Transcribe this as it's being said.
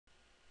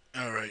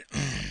Alright,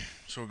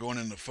 so we're going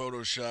into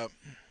Photoshop.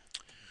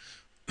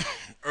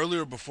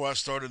 Earlier, before I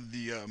started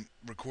the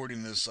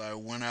recording this, I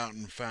went out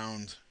and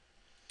found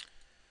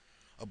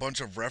a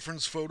bunch of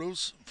reference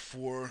photos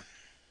for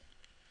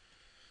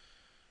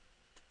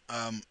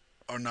um,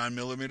 our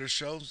 9mm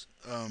shells.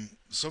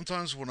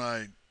 Sometimes when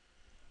I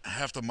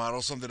have to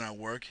model something at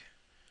work,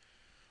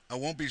 I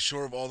won't be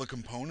sure of all the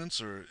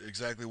components or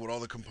exactly what all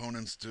the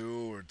components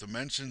do or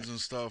dimensions and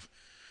stuff.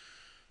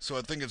 So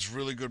I think it's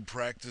really good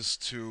practice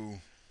to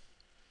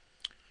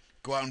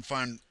go out and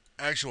find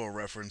actual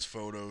reference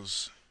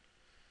photos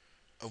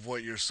of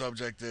what your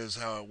subject is,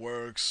 how it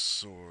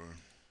works, or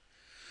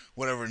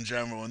whatever in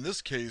general. In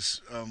this case,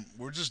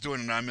 we're just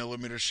doing a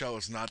 9mm shell.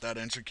 It's not that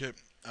intricate,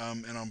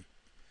 and I'm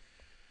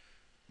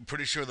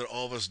pretty sure that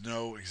all of us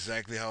know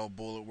exactly how a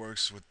bullet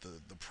works with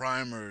the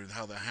primer,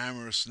 how the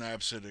hammer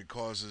snaps it. It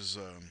causes,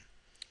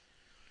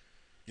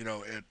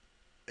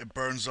 it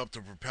burns up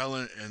the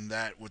propellant, and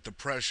that with the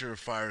pressure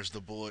fires the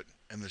bullet,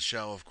 and the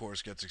shell, of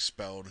course, gets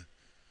expelled.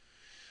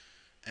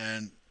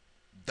 And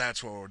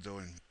that's what we're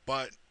doing.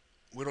 But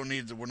we don't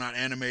need to, we're not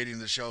animating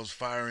the shells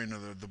firing or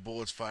the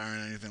bullets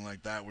firing, anything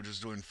like that. We're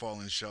just doing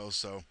falling shells.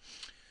 So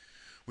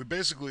we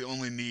basically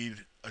only need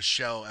a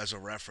shell as a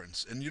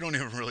reference, and you don't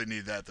even really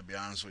need that, to be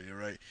honest with you,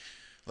 right?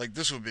 Like,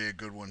 this would be a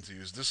good one to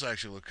use. This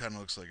actually kind of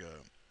looks like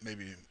a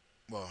maybe,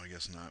 well, I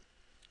guess not.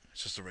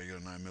 It's just a regular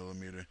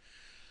 9mm.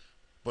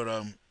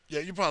 But yeah,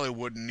 you probably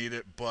wouldn't need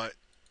it, but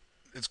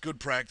it's good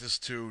practice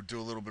to do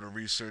a little bit of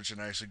research and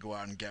actually go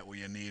out and get what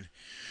you need.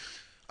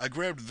 I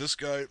grabbed this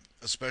guy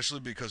especially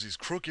because he's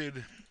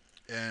crooked,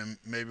 and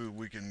maybe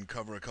we can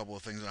cover a couple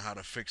of things on how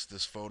to fix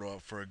this photo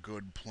up for a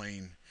good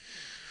plain,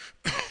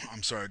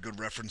 a good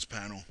reference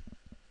panel.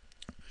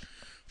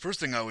 First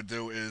thing I would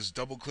do is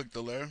double click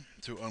the layer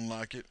to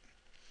unlock it,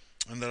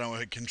 and then I would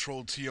hit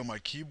Control T on my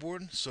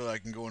keyboard so that I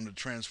can go into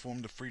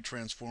transform, the free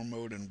transform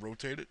mode, and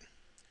rotate it.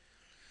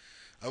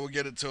 I would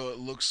get it till it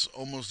looks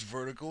almost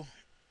vertical,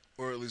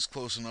 or at least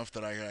close enough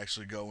that I can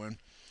actually go in.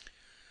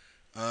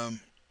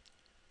 Um,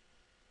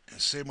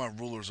 say my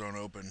rulers aren't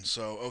open.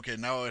 So, okay,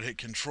 now I'd hit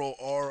Control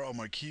R on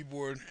my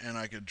keyboard, and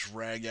I could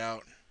drag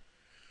out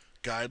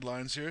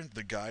guidelines here,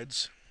 the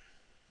guides,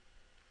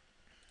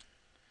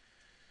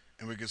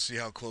 and we could see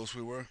how close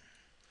we were.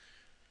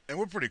 And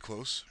we're pretty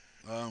close.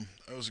 That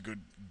was a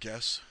good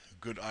guess.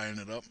 Good eyeing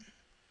it up.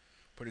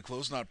 Pretty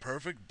close, not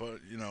perfect, but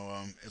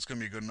it's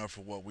gonna be good enough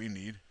for what we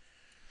need.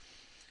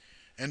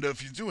 And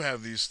if you do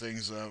have these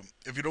things,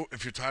 if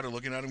you're tired of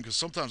looking at them, because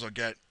sometimes I'll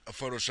get a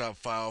Photoshop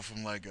file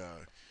from like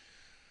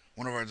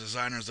one of our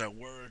designers at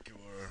work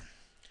or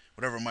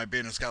whatever it might be,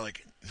 and it's got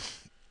like,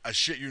 I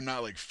shit you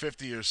not, like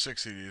 50 or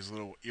 60 of these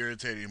little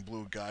irritating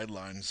blue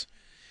guidelines.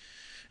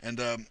 And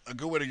a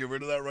good way to get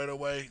rid of that right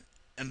away,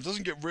 and it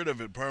doesn't get rid of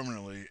it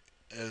permanently,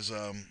 is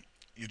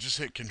you just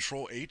hit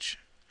Control H,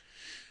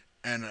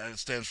 and it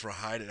stands for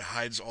hide. It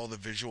hides all the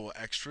visual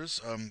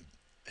extras.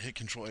 Hit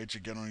Control H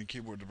again on your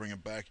keyboard to bring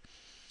it back.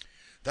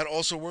 That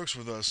also works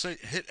with say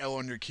hit L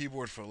on your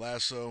keyboard for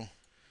lasso.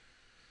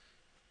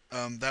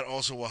 That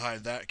also will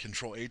hide that.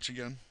 Control H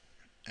again,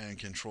 and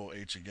Control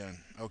H again.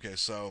 Okay,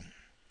 so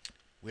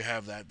we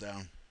have that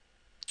down.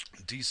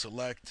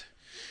 Deselect,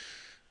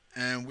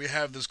 and we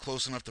have this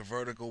close enough to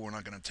vertical. We're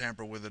not going to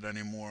tamper with it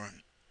anymore.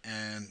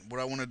 And what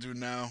I want to do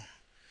now,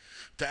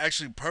 to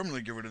actually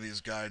permanently get rid of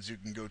these guides, you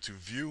can go to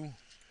View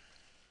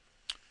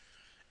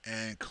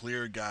and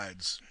Clear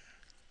Guides.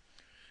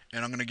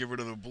 And I'm going to get rid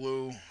of the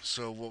blue.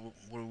 So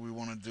what we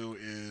want to do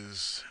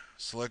is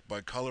select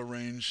by color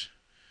range.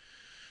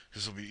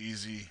 This will be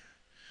easy.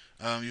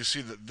 You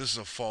see that this is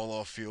a fall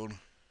off field.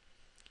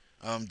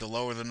 The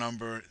lower the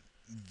number,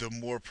 the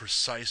more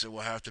precise it will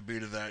have to be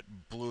to that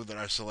blue that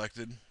I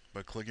selected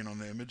by clicking on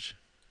the image.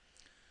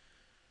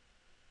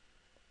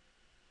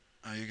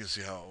 You can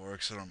see how it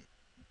works, and I'm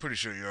pretty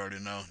sure you already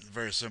know.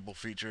 Very simple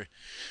feature.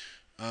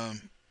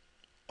 Um,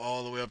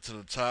 all the way up to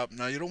the top.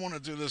 Now you don't want to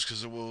do this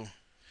because it will.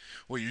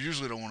 Well, you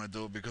usually don't want to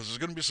do it because there's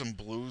going to be some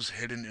blues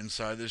hidden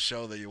inside this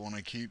shell that you want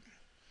to keep.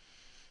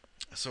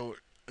 So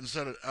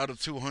instead of out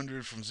of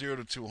 200, from 0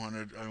 to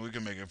 200, I mean, we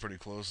can make it pretty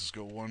close. Let's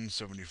go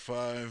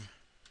 175.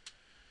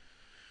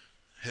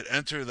 Hit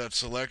enter. That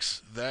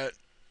selects that,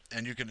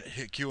 and you can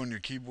hit Q on your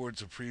keyboard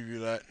to preview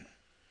that.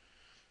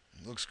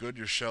 Looks good.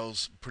 Your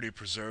shell's pretty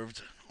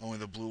preserved. Only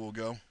the blue will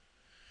go.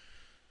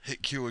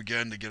 Hit Q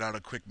again to get out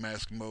of quick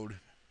mask mode.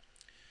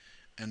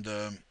 And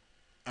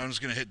I'm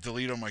just going to hit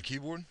delete on my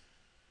keyboard.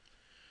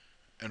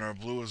 And our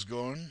blue is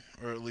gone,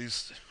 or at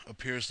least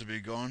appears to be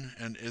gone,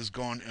 and is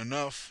gone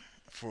enough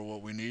for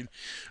what we need.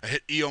 I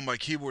hit E on my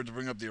keyboard to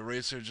bring up the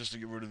eraser just to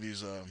get rid of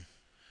these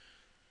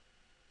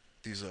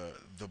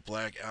the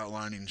black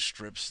outlining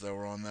strips that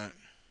were on that.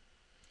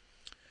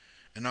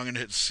 And I'm going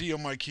to hit C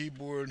on my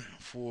keyboard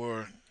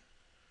for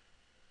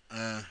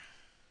the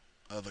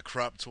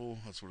crop tool.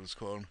 That's what it's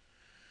called.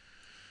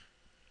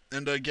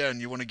 And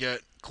again, you want to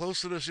get close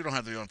to this. You don't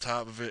have to be on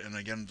top of it. And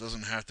again, it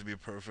doesn't have to be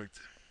perfect.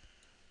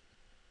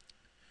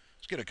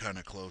 Just get it kind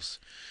of close.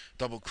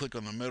 Double click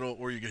on the middle,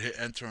 or you can hit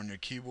enter on your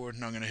keyboard.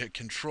 Now I'm going to hit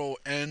Control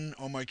N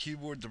on my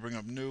keyboard to bring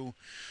up new.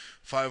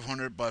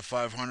 500 by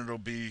 500 will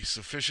be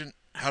sufficient.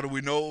 How do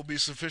we know it will be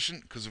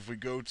sufficient? Because if we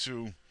go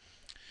to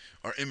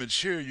our image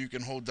here, you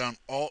can hold down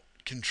Alt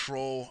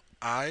Control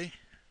I,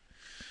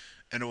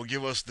 and it will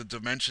give us the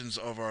dimensions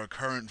of our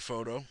current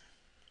photo.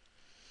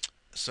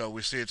 So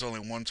we see it's only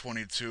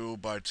 122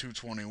 by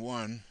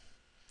 221.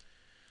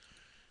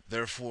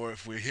 Therefore,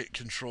 if we hit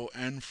Control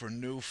N for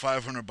new,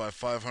 500 by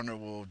 500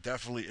 will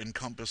definitely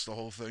encompass the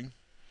whole thing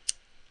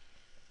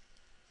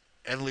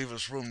and leave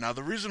us room. Now,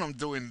 the reason I'm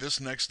doing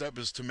this next step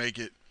is to make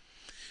it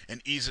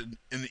an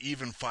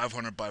even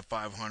 500 by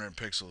 500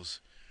 pixels.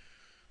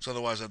 So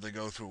otherwise I have to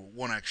go through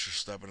one extra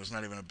step, and it's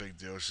not even a big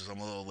deal. It's just I'm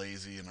a little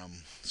lazy, and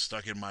I'm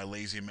stuck in my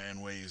lazy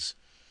man ways.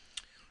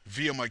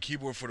 V on my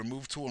keyboard for the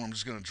move tool, and I'm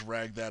just going to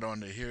drag that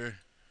onto here.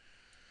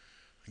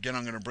 Again,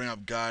 I'm going to bring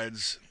up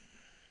guides.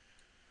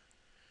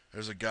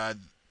 There's a guide,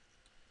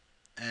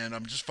 and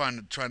I'm just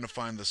trying to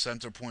find the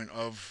center point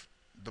of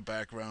the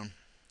background.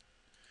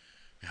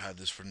 Let me hide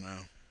this for now.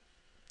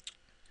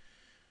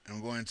 And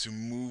I'm going to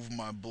move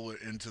my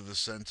bullet into the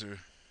center.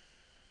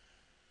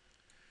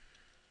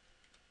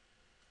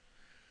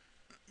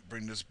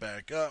 Bring this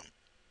back up.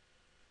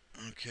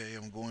 Okay,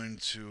 I'm going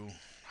to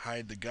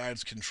hide the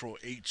guides, Control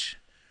H.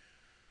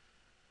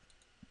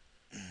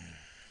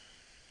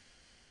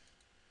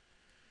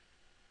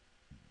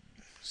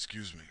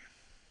 Excuse me.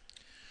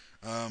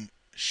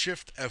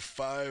 Shift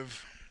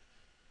F5.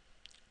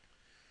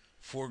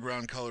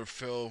 Foreground color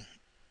fill.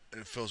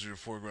 It fills your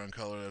foreground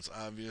color, that's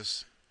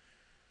obvious.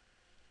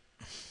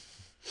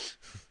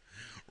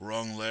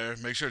 Wrong layer.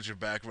 Make sure it's your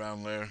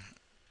background layer.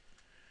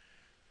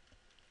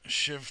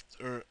 Shift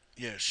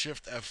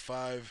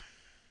F5.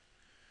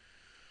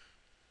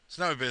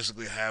 So now we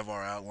basically have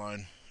our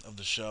outline of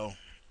the show.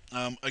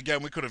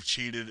 Again, we could have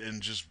cheated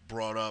and just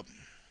brought up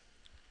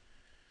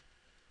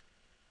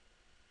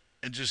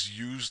and just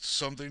used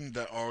something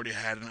that already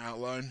had an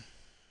outline.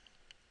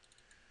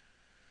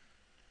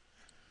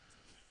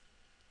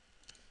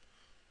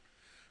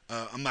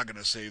 I'm not going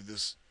to save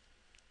this.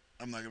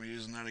 I'm not going to be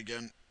using that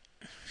again.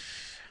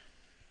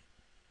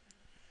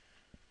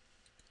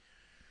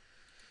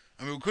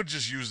 I mean, we could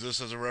just use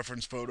this as a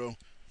reference photo.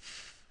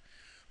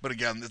 But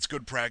again, it's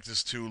good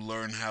practice to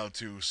learn how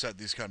to set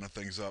these kind of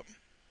things up.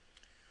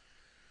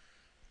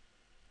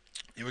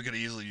 And we could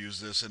easily use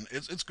this, and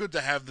it's good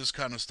to have this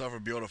kind of stuff or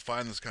be able to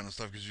find this kind of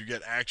stuff, because you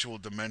get actual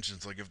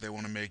dimensions. Like if they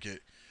want to make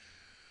it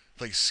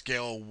like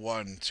scale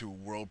 1 to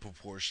world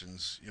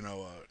proportions, you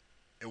know,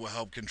 it will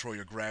help control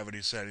your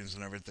gravity settings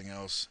and everything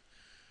else.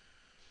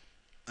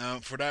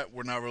 For that,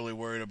 we're not really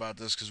worried about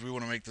this, because we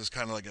want to make this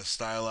kind of like a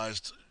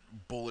stylized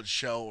bullet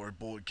shell or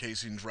bullet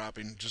casing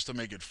dropping, just to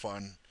make it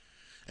fun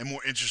and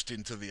more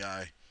interesting to the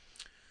eye.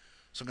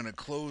 So I'm going to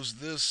close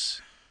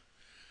this.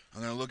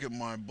 I'm going to look at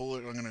my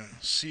bullet. I'm going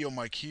to C on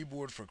my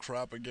keyboard for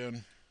crop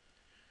again.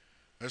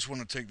 I just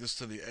want to take this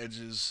to the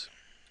edges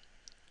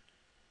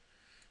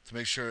to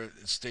make sure it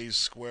stays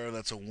square.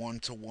 That's a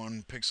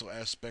 1:1 pixel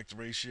aspect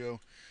ratio.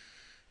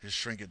 Just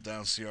shrink it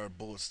down. See, our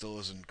bullet still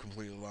isn't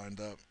completely lined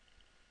up.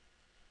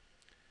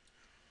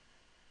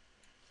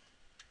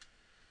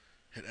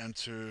 Hit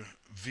enter.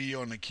 V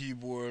on the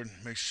keyboard.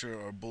 Make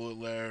sure our bullet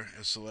layer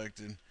is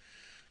selected.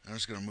 I'm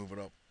just going to move it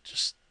up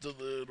just a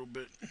little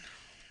bit.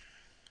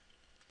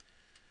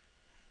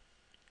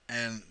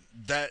 And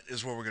that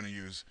is what we're going to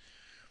use.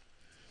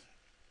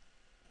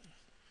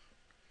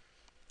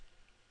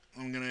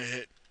 I'm going to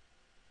hit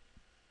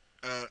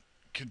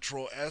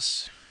Control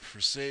S for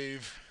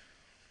save.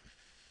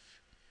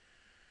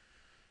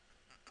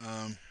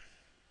 I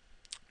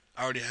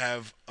already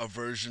have a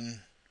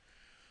version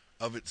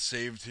of it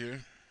saved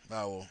here.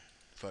 Ah, well,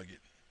 fuck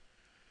it.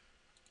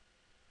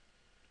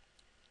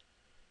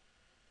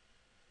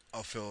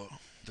 I'll fill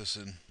this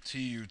in.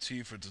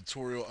 TUT for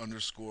tutorial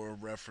 _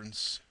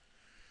 reference.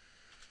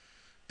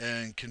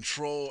 And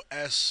Control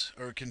S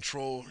or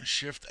Control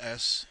Shift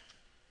S.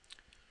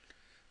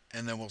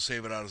 And then we'll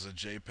save it out as a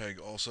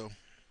JPEG also.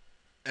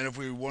 And if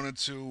we wanted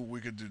to,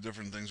 we could do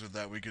different things with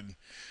that. We could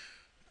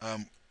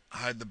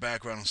hide the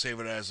background and save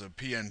it as a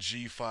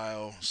PNG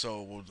file.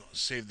 So we'll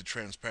save the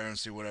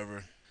transparency,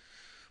 whatever.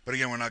 But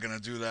again, we're not going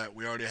to do that.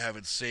 We already have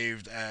it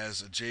saved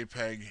as a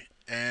JPEG.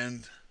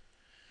 And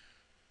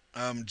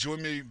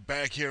join me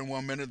back here in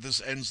 1 minute.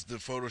 This ends the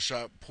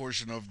Photoshop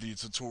portion of the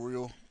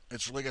tutorial.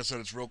 It's, like I said,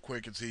 it's real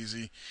quick, it's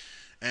easy.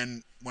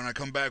 And when I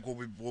come back,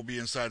 we'll be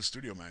inside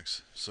Studio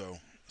Max. So,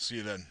 see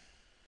you then.